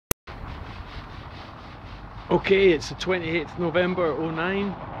Okay, it's the 28th November 09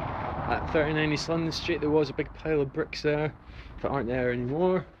 at 39 East London Street. There was a big pile of bricks there that aren't there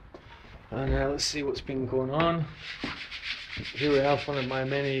anymore. And let's see what's been going on. Here we have one of my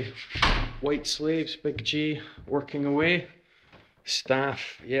many white slaves, Big G, working away.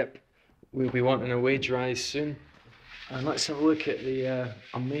 Staff, yep, we'll be wanting a wage rise soon. And let's have a look at the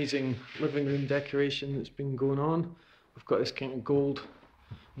amazing living room decoration that's been going on. We've got this kind of gold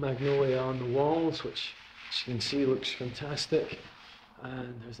magnolia on the walls, which, as you can see, looks fantastic.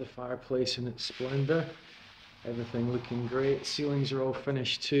 And there's the fireplace in its splendour. Everything looking great. Ceilings are all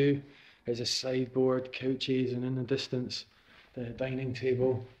finished too. There's a sideboard, couches, and in the distance the dining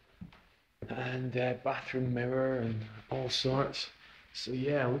table and bathroom mirror and all sorts. So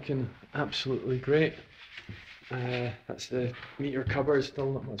yeah, looking absolutely great. That's the meter cupboard,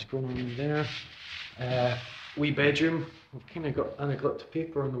 still not much going on in there. Wee bedroom, we've kind of got anaglyptic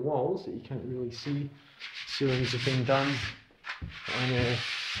paper on the walls that you can't really see. Ceilings have been done. And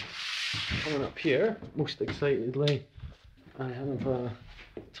coming up here, most excitedly, I have a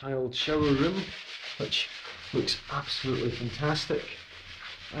tiled shower room, which looks absolutely fantastic.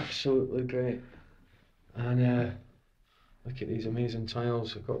 Absolutely great. And look at these amazing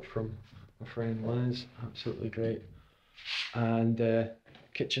tiles I got from my friend Liz. Absolutely great. And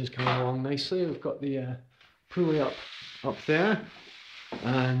kitchen's coming along nicely. We've got the pulley up there,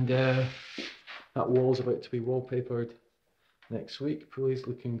 and that wall's about to be wallpapered next week. Pulley's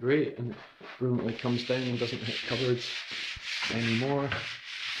looking great and it brilliantly comes down and doesn't hit cupboards anymore.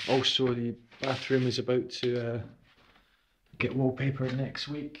 Also, the bathroom is about to get wallpapered next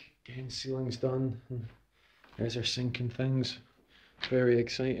week. Getting ceilings done. And there's our sink and things. Very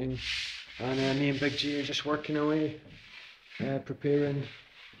exciting. And me and Big G are just working away, preparing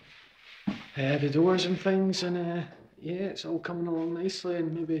the doors and things. And yeah, it's all coming along nicely.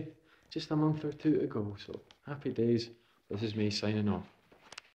 And maybe just a month or two to go. So happy days. This is me signing off.